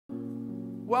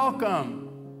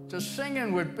Welcome to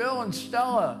Singing with Bill and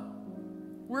Stella.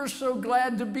 We're so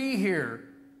glad to be here,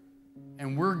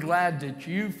 and we're glad that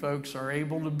you folks are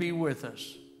able to be with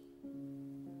us.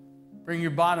 Bring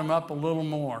your bottom up a little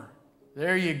more.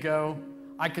 There you go.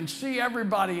 I can see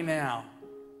everybody now.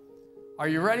 Are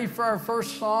you ready for our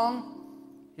first song?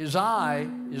 His eye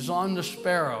is on the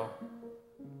sparrow.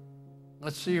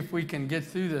 Let's see if we can get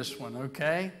through this one,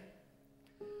 okay?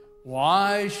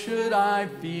 Why should I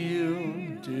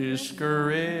feel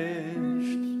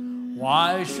discouraged?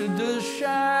 Why should the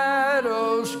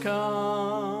shadows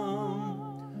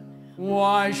come?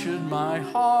 Why should my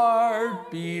heart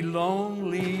be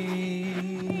lonely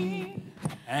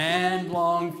and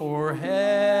long for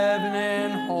heaven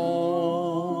and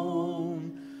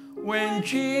home when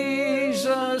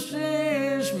Jesus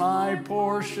is my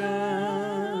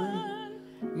portion?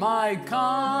 My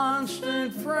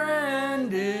constant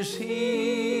friend is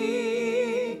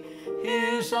He.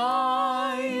 His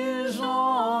eye is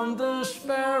on the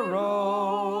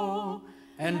sparrow,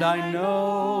 and I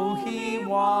know He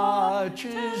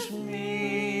watches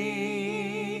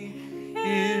me.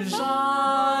 His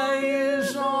eye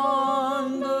is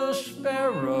on the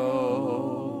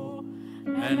sparrow,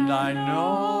 and I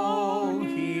know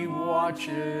He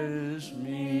watches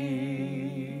me.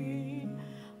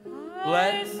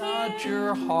 Let not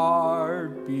your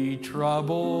heart be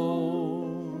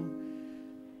troubled.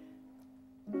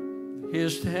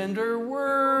 His tender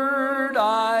word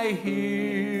I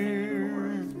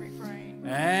hear,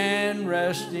 and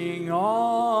resting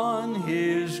on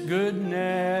His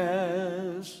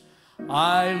goodness,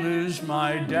 I lose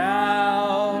my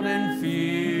doubt and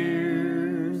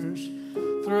fears.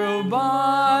 Through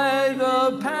by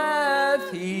the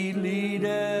path He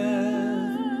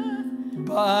leadeth,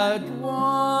 but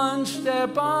one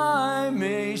step I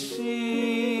may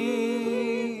see.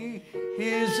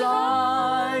 His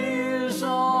eye is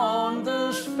on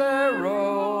the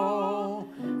sparrow,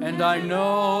 and I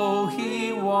know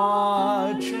He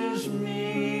watches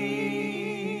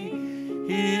me.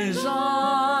 His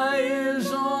eye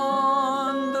is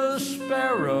on the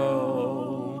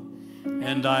sparrow,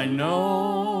 and I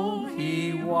know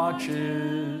He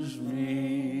watches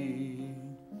me.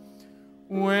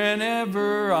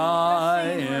 Whenever I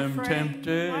am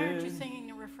tempted. Why aren't you singing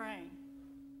the refrain?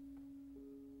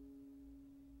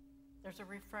 There's a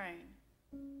refrain.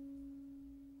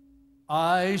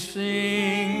 I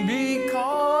sing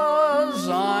because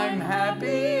I'm happy.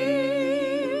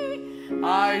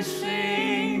 I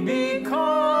sing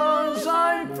because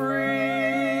I'm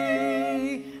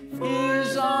free.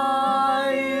 His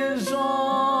eye is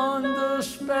on the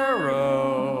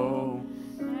sparrow,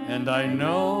 and I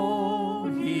know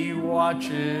He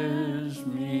watches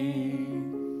me.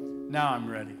 Now I'm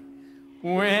ready.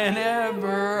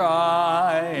 Whenever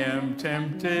I am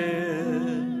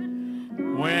tempted,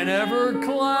 whenever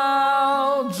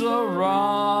clouds arise,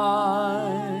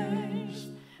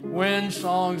 when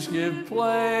songs give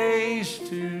place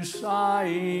to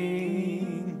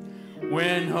sighing,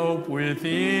 when hope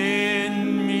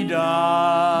within me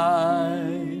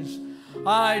dies,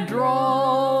 I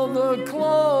draw the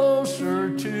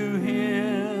closer to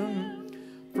Him.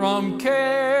 From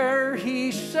care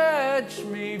He sets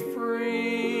me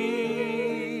free.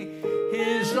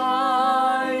 His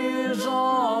eye is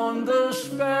on the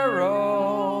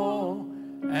sparrow,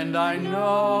 and I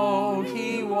know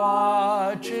He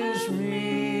watches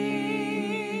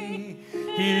me.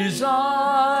 His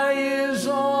eye is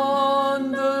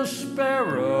on the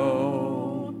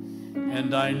sparrow,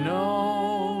 and I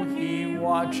know He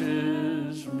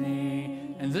watches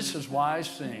me. And this is why I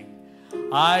sing.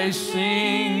 I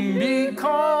sing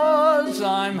because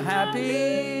I'm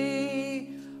happy.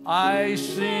 I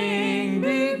sing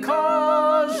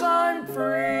because I'm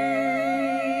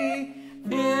free.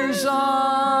 His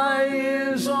eye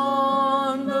is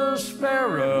on the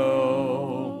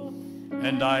sparrow,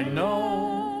 and I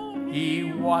know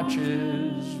He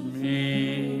watches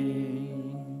me.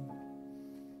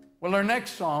 Well, our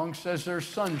next song says there's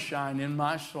sunshine in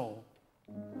my soul.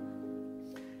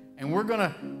 And we're going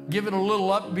to give it a little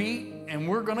upbeat, and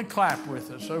we're going to clap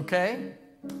with us, okay?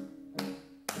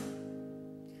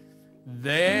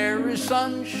 There is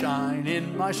sunshine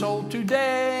in my soul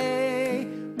today,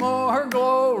 more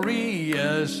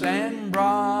glorious and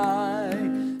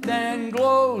bright than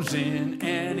glows in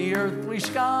any earthly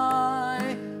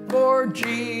sky, for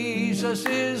Jesus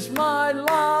is my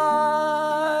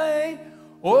light.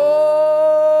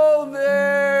 Oh,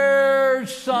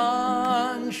 there's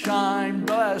sunshine,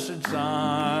 blessed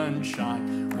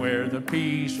sunshine, where the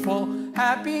peaceful,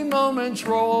 happy moments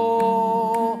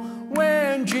roll,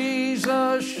 when Jesus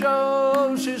Jesus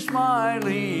shows his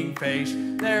smiling face,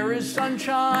 there is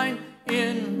sunshine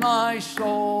in my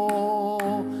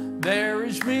soul. There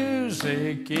is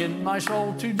music in my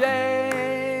soul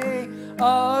today,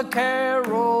 a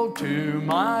carol to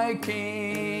my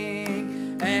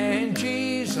King. And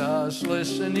Jesus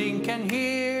listening can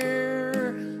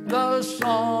hear the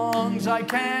songs I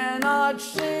cannot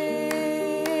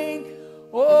sing.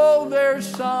 Oh, there's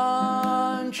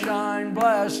sunshine,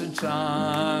 blessed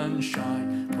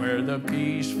sunshine, where the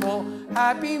peaceful,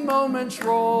 happy moments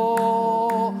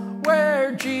roll.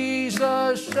 Where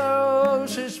Jesus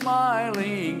shows his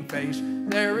smiling face,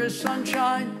 there is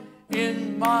sunshine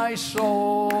in my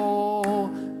soul.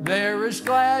 There is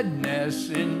gladness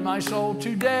in my soul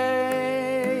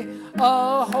today,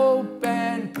 a hope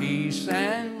and peace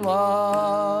and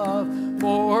love,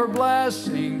 for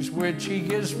blessings which he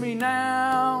gives me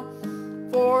now,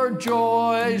 for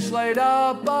joys laid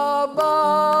up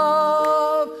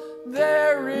above.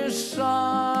 There is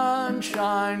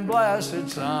sunshine, blessed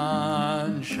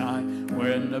sunshine,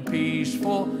 when the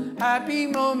peaceful, happy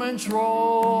moments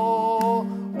roll.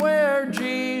 Where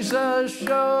Jesus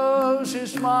shows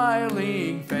his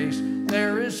smiling face,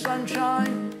 there is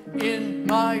sunshine in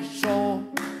my soul.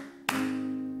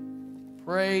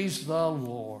 Praise the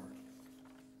Lord.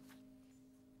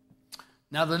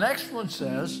 Now the next one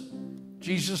says,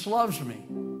 Jesus loves me.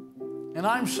 And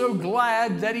I'm so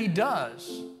glad that he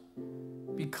does,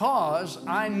 because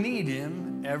I need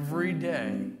him every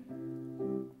day.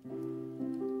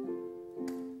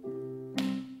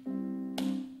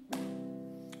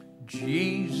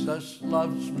 Jesus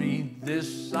loves me,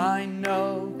 this I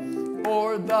know,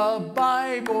 for the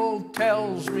Bible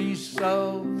tells me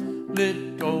so.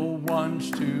 Little ones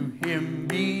to him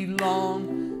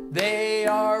belong, they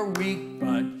are weak,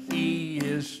 but he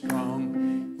is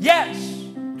strong. Yes,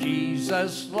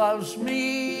 Jesus loves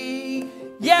me.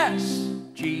 Yes,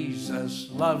 Jesus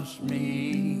loves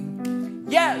me.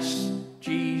 Yes,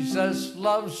 Jesus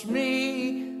loves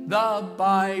me. The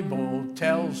Bible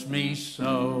tells me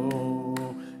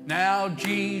so. Now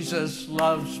Jesus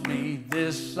loves me,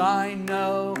 this I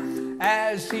know,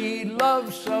 as he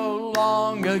loved so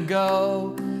long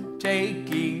ago,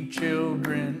 taking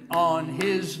children on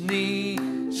his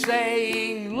knee,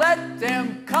 saying, let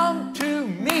them come to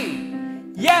me.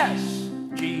 Yes,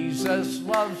 Jesus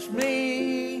loves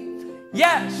me.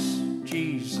 Yes,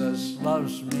 Jesus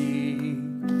loves me.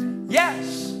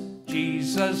 Yes,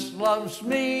 Jesus loves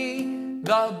me.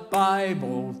 The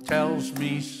Bible tells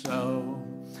me so.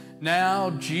 Now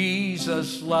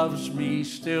Jesus loves me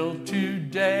still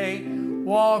today,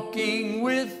 walking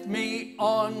with me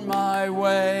on my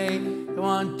way,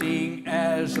 wanting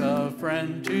as a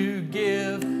friend to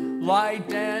give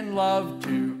light and love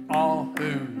to all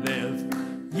who live.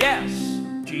 Yes,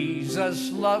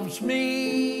 Jesus loves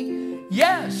me.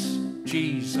 Yes,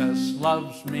 Jesus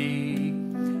loves me.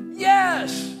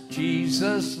 Yes,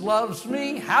 Jesus loves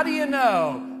me. How do you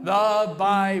know? The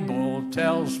Bible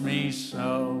tells me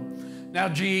so. Now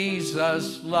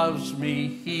Jesus loves me,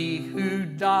 he who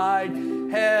died,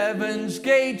 heaven's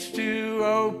gates to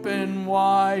open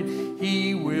wide.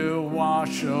 He will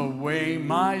wash away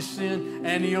my sin,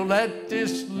 and he'll let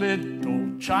this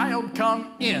little child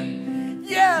come in.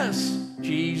 Yes,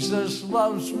 Jesus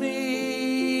loves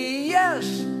me.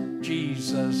 Yes,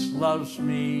 Jesus loves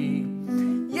me.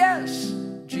 Yes,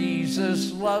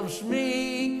 Jesus loves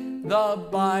me. The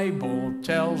Bible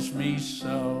tells me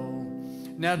so.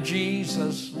 Now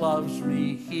Jesus loves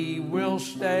me, he will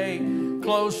stay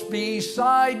close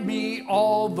beside me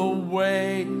all the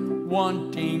way,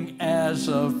 wanting as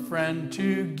a friend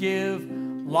to give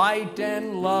light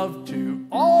and love to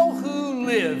all who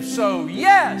live. So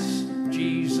yes,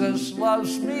 Jesus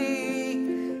loves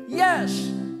me.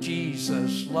 Yes,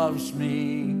 Jesus loves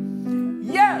me.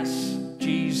 Yes,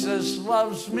 Jesus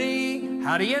loves me.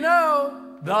 How do you know?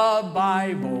 The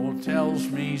Bible tells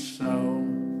me so.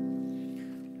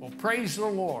 Well, praise the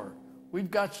Lord.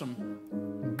 We've got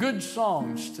some good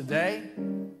songs today.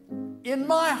 In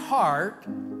my heart,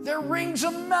 there rings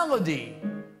a melody,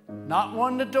 not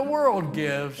one that the world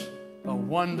gives, but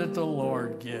one that the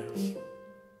Lord gives.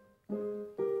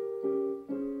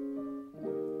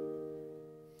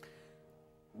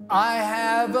 I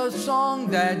have a song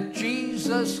that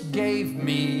Jesus gave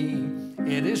me.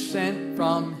 It is sent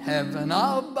from heaven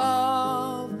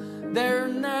above. There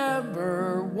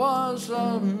never was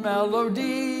a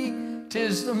melody.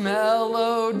 'Tis the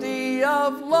melody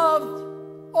of love.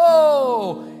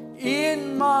 Oh,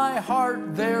 in my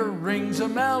heart there rings a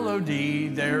melody.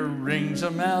 There rings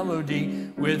a melody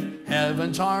with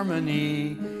heaven's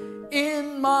harmony.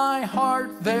 In my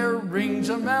heart there rings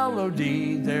a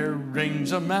melody, there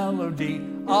rings a melody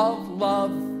of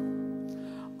love.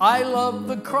 I love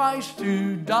the Christ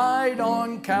who died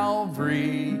on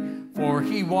Calvary, for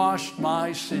he washed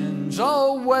my sins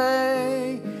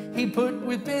away. He put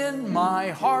within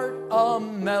my heart a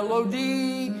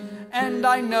melody, and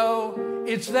I know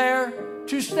it's there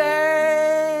to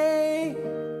stay.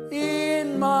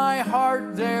 In my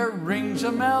heart there rings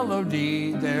a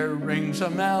melody, there rings a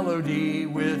melody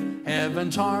with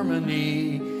heaven's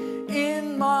harmony.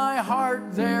 In my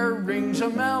heart there rings a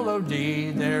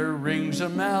melody, there rings a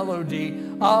melody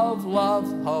of love,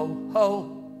 ho,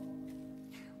 ho.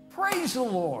 Praise the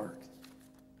Lord.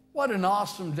 What an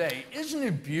awesome day. Isn't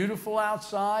it beautiful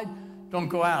outside? Don't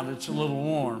go out, it's a little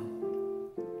warm.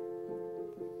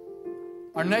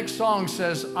 Our next song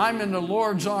says, I'm in the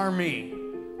Lord's army.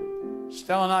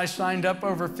 Stella and I signed up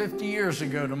over 50 years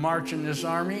ago to march in this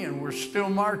army, and we're still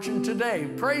marching today.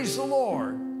 Praise the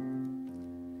Lord.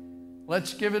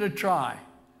 Let's give it a try.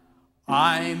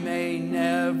 I may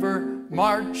never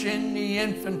march in the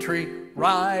infantry,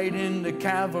 ride in the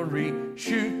cavalry,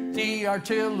 shoot the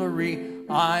artillery.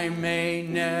 I may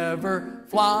never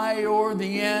fly o'er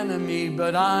the enemy,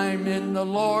 but I'm in the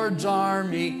Lord's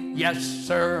army. Yes,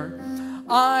 sir.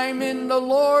 I'm in the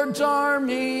Lord's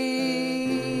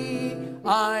army.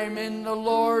 I'm in the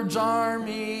Lord's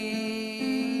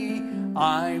army.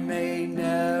 I may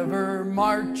never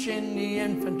march in the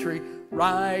infantry,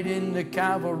 ride in the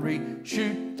cavalry,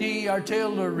 shoot the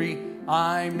artillery.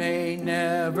 I may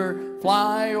never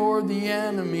fly o'er the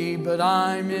enemy, but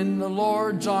I'm in the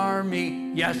Lord's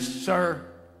army. Yes, sir.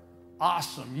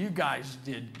 Awesome. You guys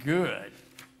did good.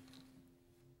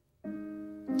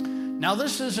 Now,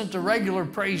 this isn't the regular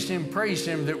praise him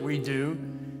that we do.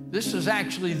 This is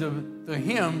actually the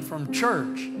hymn from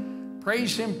church.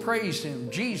 Praise him,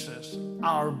 Jesus,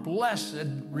 our blessed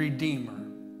Redeemer.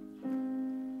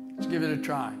 Let's give it a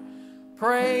try.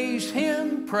 Praise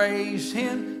him,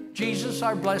 Jesus,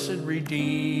 our blessed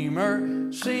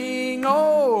Redeemer. Sing,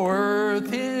 O earth,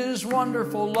 his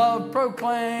wonderful love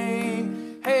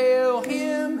proclaim. Hail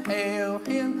him,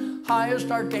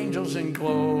 highest archangels in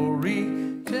glory.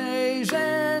 Praise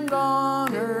and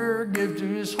honor give to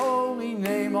his holy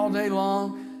name all day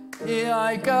long.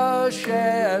 Like a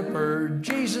shepherd,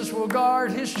 Jesus will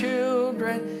guard his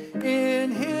children.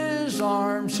 In his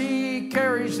arms he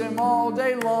carries them all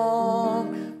day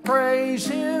long. Praise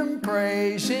him,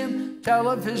 tell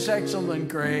of his excellent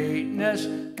greatness.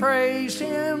 Praise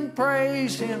him,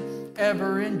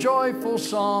 ever in joyful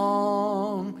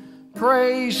song.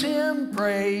 Praise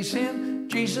him,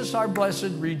 Jesus, our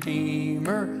blessed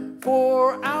Redeemer.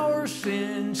 For our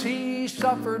sins he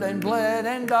suffered and bled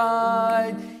and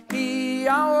died. He,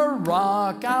 our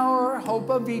rock, our hope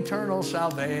of eternal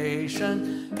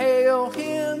salvation. Hail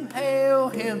him,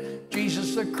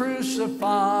 Jesus the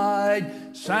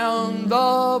crucified. Sound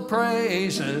the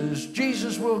praises,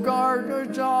 Jesus will guard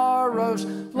our sorrows.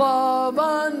 Love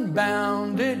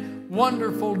unbounded,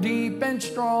 wonderful, deep, and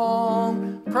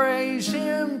strong. Praise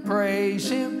him,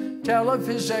 tell of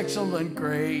his excellent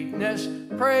greatness.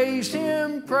 Praise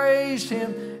him,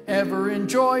 ever in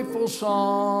joyful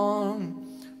song.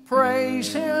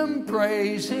 Praise him,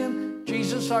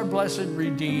 Jesus, our blessed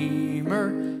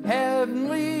Redeemer.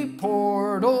 Heavenly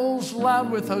portals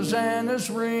loud with hosannas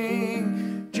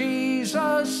ring.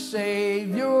 Jesus,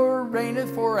 Savior,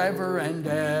 reigneth forever and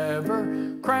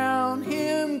ever. Crown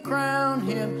him,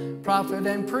 prophet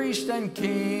and priest and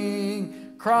king.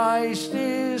 Christ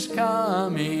is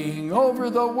coming over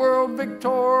the world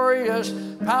victorious.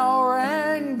 Power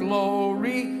and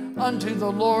glory unto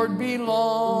the Lord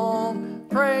belong.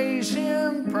 Praise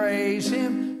him,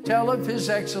 tell of his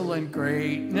excellent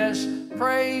greatness.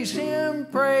 Praise him,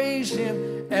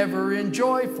 ever in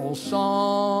joyful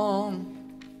song.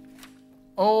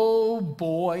 Oh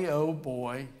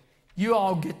boy, you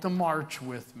all get to march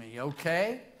with me,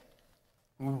 okay?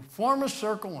 We'll form a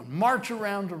circle and march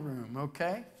around the room,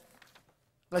 okay?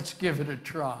 Let's give it a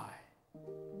try.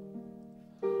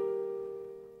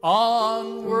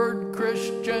 Onward,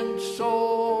 Christian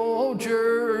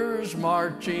soldiers,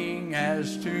 marching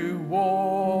as to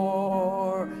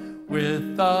war,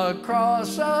 with the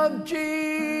cross of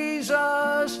Jesus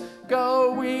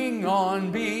going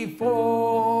on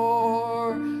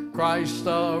before. Christ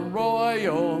the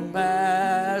royal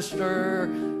master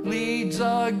leads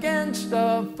against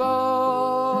the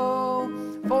foe.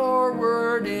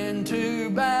 Forward into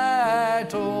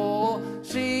battle,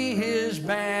 see his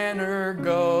banner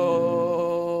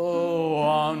go.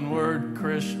 Onward,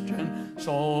 Christian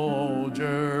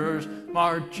soldiers,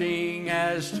 marching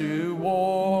as to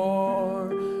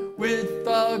war, with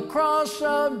the cross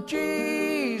of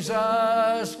Jesus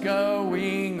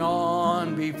going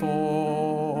on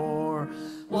before.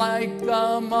 Like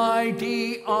the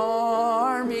mighty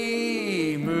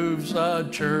army moves the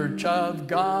church of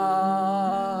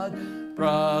God.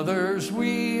 Brothers,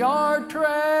 we are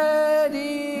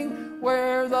treading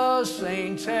where the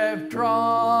saints have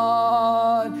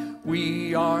trod.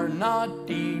 We are not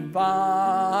divided,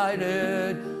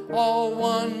 all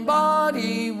one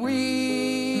body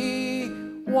we,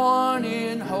 one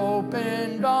in hope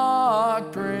and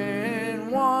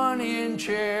doctrine, one in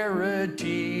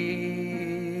charity.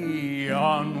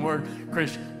 Onward,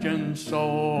 Christian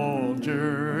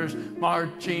soldiers,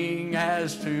 marching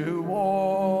as to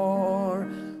war,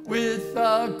 with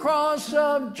the cross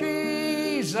of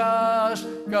Jesus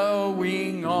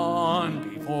going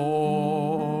on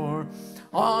before.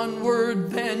 Onward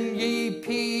then, ye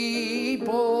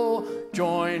people,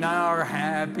 join our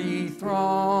happy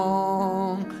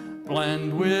throng.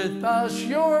 Blend with us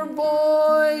your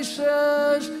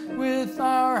voices with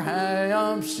our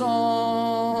hymn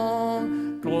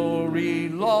song. Glory,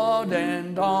 laud,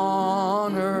 and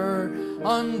honor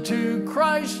unto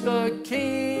Christ the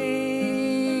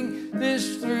King.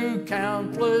 This through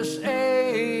countless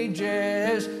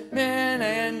ages men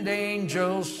and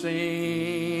angels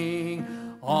sing.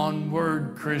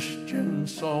 Onward, Christian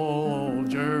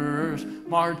soldiers,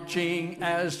 marching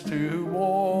as to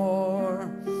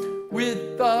war,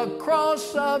 with the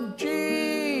cross of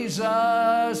Jesus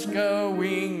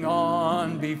going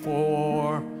on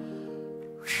before.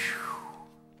 Whew.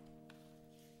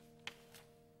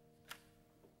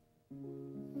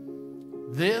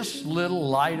 This little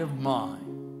light of mine.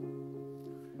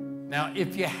 Now,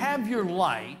 if you have your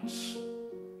lights,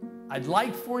 I'd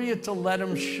like for you to let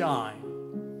them shine.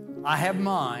 I have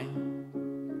mine,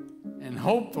 and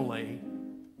hopefully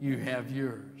you have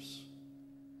yours.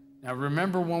 Now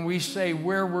remember, when we say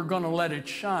where we're going to let it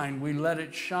shine, we let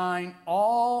it shine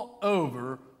all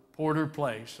over Porter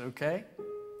Place, okay?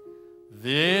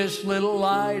 This little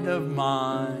light of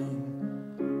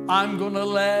mine, I'm going to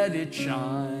let it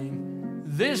shine.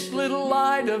 This little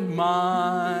light of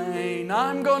mine,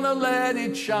 I'm going to let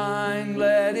it shine,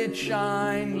 let it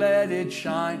shine, let it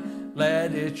shine.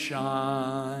 Let it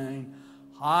shine.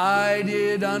 Hide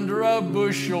it under a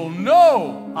bushel.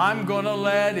 No, I'm going to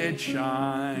let it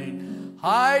shine.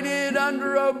 Hide it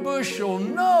under a bushel.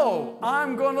 No,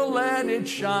 I'm going to let it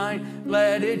shine.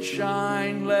 Let it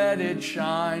shine, let it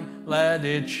shine, let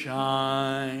it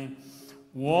shine.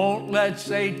 Won't let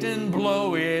Satan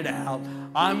blow it out.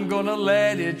 I'm going to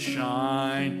let it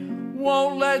shine.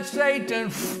 Won't let Satan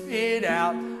it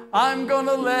out. I'm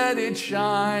gonna let it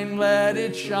shine, let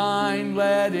it shine,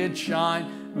 let it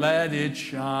shine, let it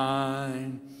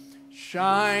shine.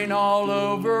 Shine all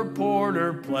over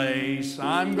Porter Place,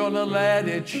 I'm gonna let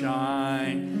it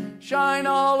shine. Shine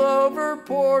all over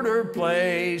Porter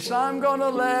Place, I'm gonna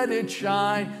let it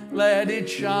shine, let it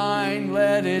shine,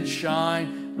 let it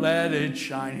shine, let it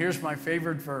shine. Here's my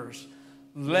favorite verse.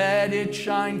 Let it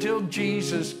shine till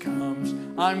Jesus comes,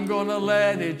 I'm gonna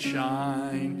let it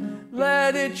shine.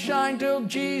 Let it shine till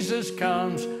Jesus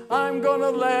comes, I'm gonna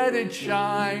let it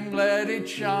shine, let it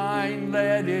shine,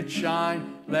 let it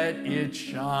shine, let it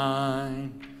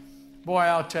shine. Boy,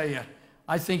 I'll tell you,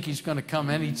 I think he's gonna come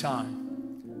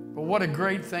anytime. But what a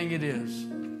great thing it is.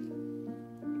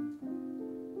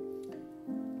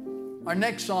 Our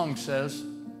next song says,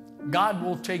 God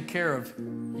will take care of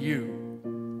you.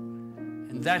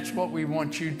 And that's what we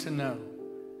want you to know,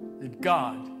 that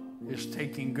God is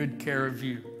taking good care of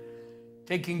you.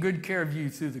 Taking good care of you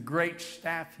through the great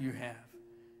staff you have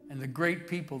and the great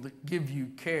people that give you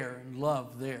care and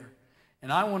love there.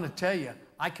 And I want to tell you,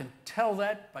 I can tell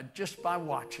that just by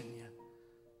watching you.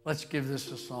 Let's give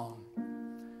this a song.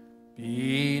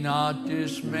 Be not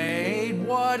dismayed,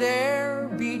 whate'er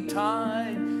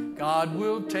betide, God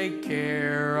will take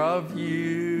care of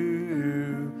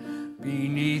you.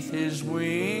 Beneath his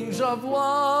wings of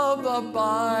love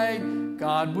abide,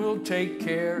 God will take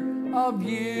care of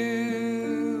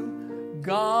you.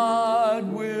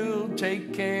 God will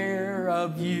take care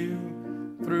of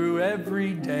you through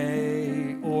every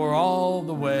day or all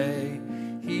the way.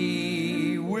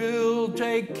 He will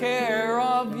take care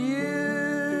of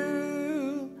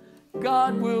you.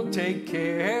 God will take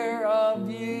care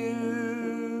of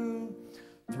you.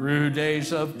 Through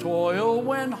days of toil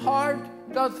when heart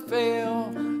doth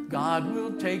fail, God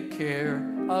will take care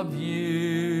of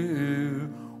you.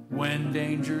 When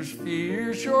dangers,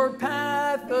 fears your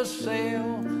path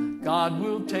assail, God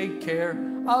will take care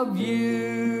of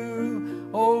you.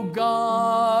 Oh,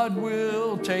 God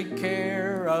will take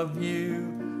care of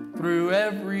you through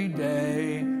every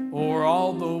day or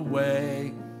all the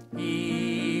way.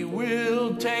 He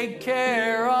will take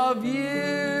care of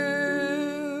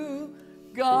you.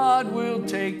 God will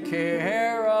take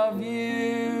care of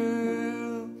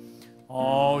you.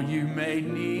 All you may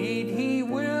need, He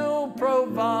will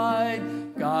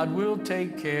provide. God will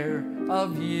take care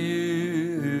of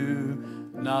you.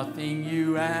 Nothing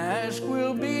you ask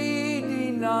will be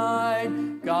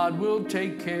denied. God will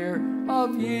take care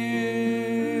of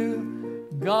you.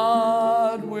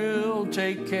 God will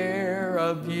take care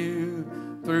of you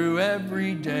through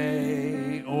every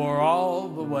day or all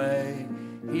the way.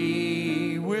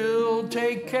 He will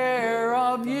take care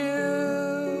of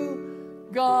you.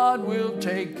 God will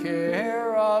take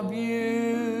care of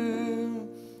you.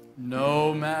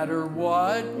 No matter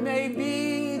what may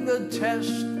be the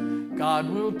test,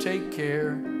 God will take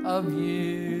care of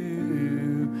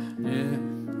you.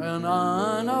 And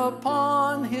on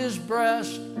upon His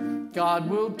breast, God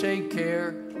will take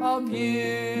care of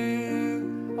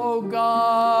you. Oh,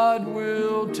 God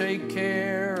will take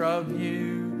care of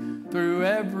you through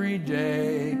every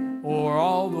day or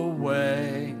all the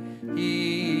way.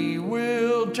 He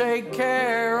will take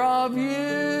care of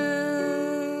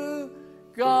you.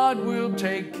 God will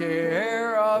take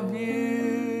care of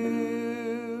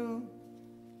you.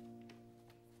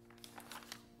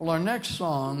 Well, our next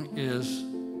song is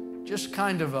just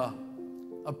kind of a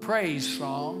praise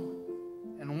song,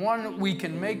 and one that we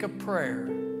can make a prayer.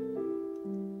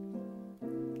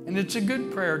 And it's a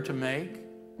good prayer to make,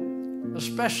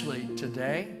 especially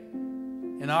today,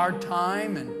 in our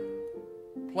time and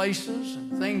places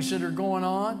and things that are going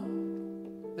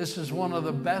on. This is one of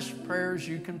the best prayers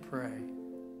you can pray.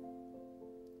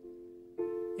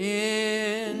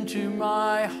 Into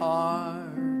my heart,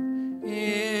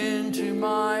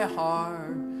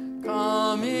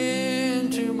 come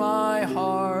into my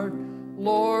heart,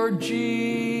 Lord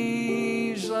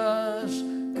Jesus,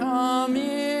 come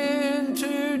in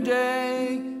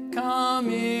today,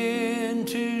 come in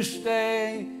to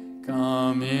stay,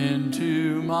 come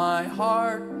into my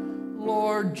heart,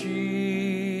 Lord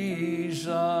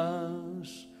Jesus.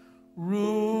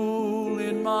 Rule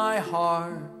in my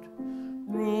heart,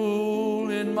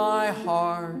 rule in my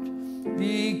heart,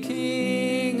 be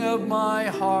King of my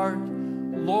heart,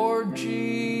 Lord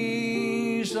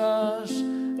Jesus.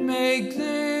 Make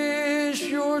this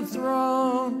your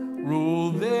throne,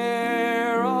 rule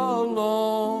there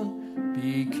alone,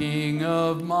 be King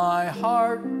of my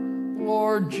heart,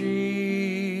 Lord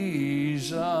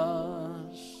Jesus.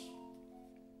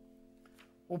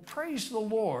 Well, praise the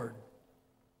Lord.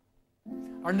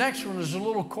 Our next one is a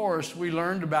little chorus we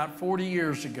learned about 40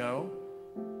 years ago.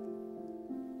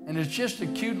 And it's just a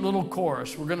cute little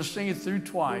chorus. We're going to sing it through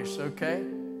twice, okay?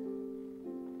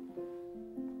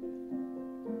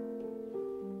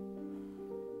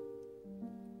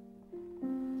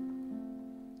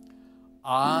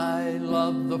 I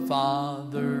love the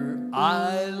Father,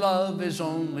 I love His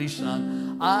only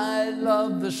Son, I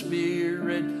love the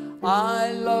Spirit,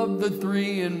 I love the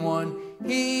three in one.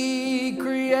 He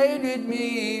created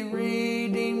me,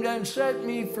 redeemed and set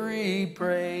me free.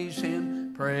 Praise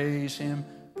Him, praise Him,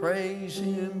 praise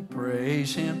Him,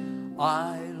 praise Him.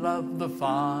 I love the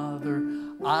Father,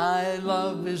 I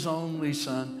love His only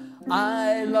Son,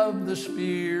 I love the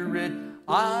Spirit,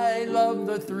 I love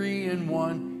the three in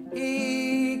one.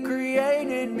 He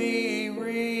created me,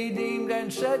 redeemed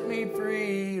and set me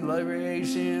free.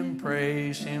 Praise Him,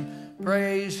 praise Him,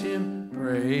 praise Him,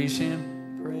 praise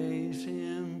Him, praise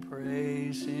Him,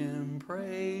 praise Him,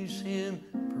 praise Him,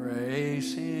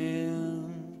 praise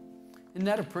Him. Isn't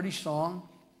that a pretty song?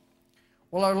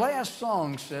 Well, our last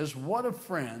song says, what a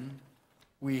friend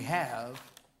we have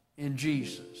in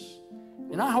Jesus.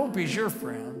 And I hope He's your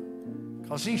friend,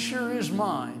 because He sure is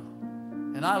mine.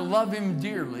 And I love Him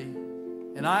dearly,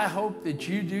 and I hope that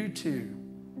you do too.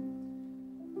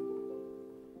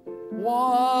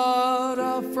 What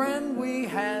a friend we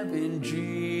have in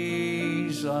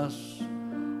Jesus,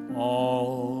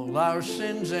 all our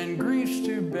sins and griefs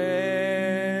to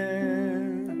bear.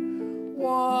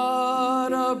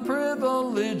 What a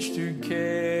privilege to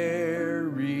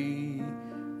carry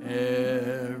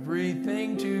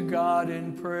everything to God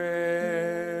in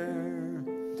prayer.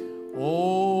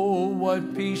 Oh,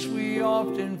 what peace we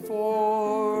often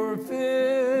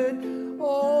forfeit.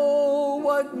 Oh,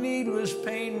 what needless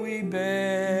pain we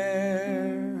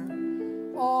bear.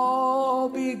 All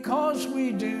because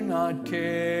we do not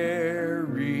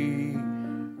carry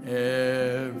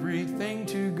everything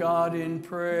to God in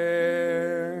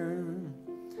prayer.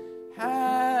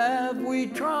 Have we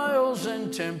trials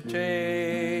and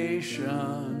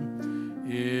temptation?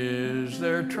 Is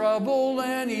there trouble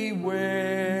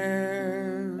anywhere?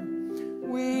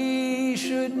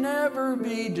 never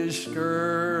be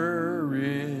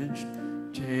discouraged.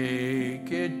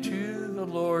 Take it to the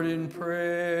Lord in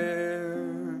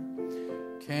prayer.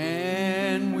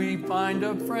 Can we find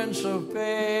a friend so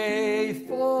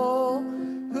faithful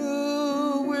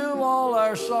who will all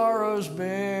our sorrows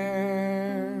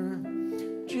bear?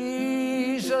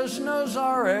 Jesus knows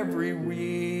our every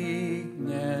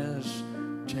weakness.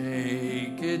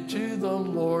 Take it to the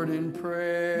Lord in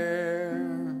prayer.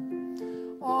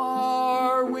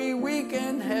 Are we weak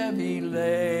and heavy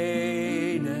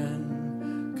laden,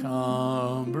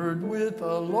 cumbered with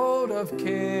a load of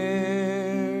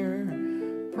care?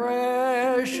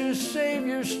 Precious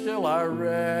Savior, still our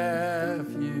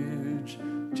refuge.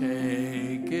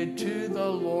 Take it to the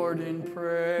Lord in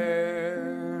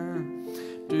prayer.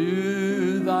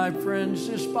 Do thy friends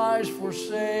despise,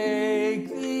 forsake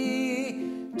thee?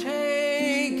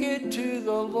 Take it to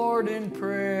the Lord in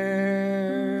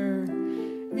prayer.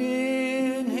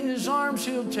 In his arms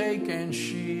he'll take and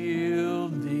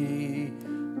shield thee.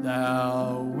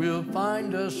 Thou wilt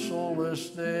find a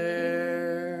solace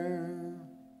there.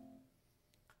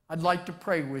 I'd like to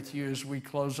pray with you as we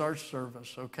close our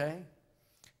service, okay?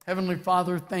 Heavenly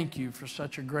Father, thank you for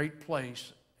such a great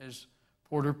place as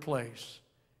Porter Place.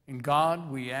 And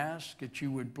God, we ask that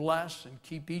you would bless and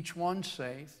keep each one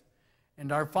safe.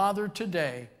 And our Father,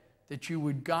 today, that you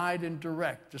would guide and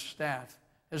direct the staff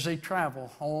as they travel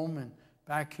home and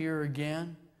back here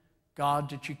again. God,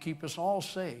 that you keep us all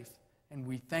safe. And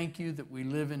we thank you that we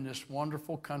live in this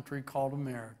wonderful country called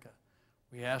America.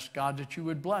 We ask, God, that you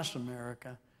would bless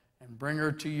America and bring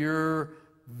her to your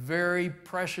very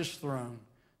precious throne,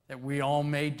 that we all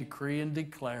may decree and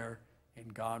declare, in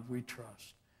God we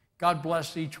trust. God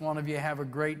bless each one of you. Have a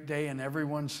great day. And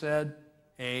everyone said,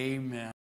 amen.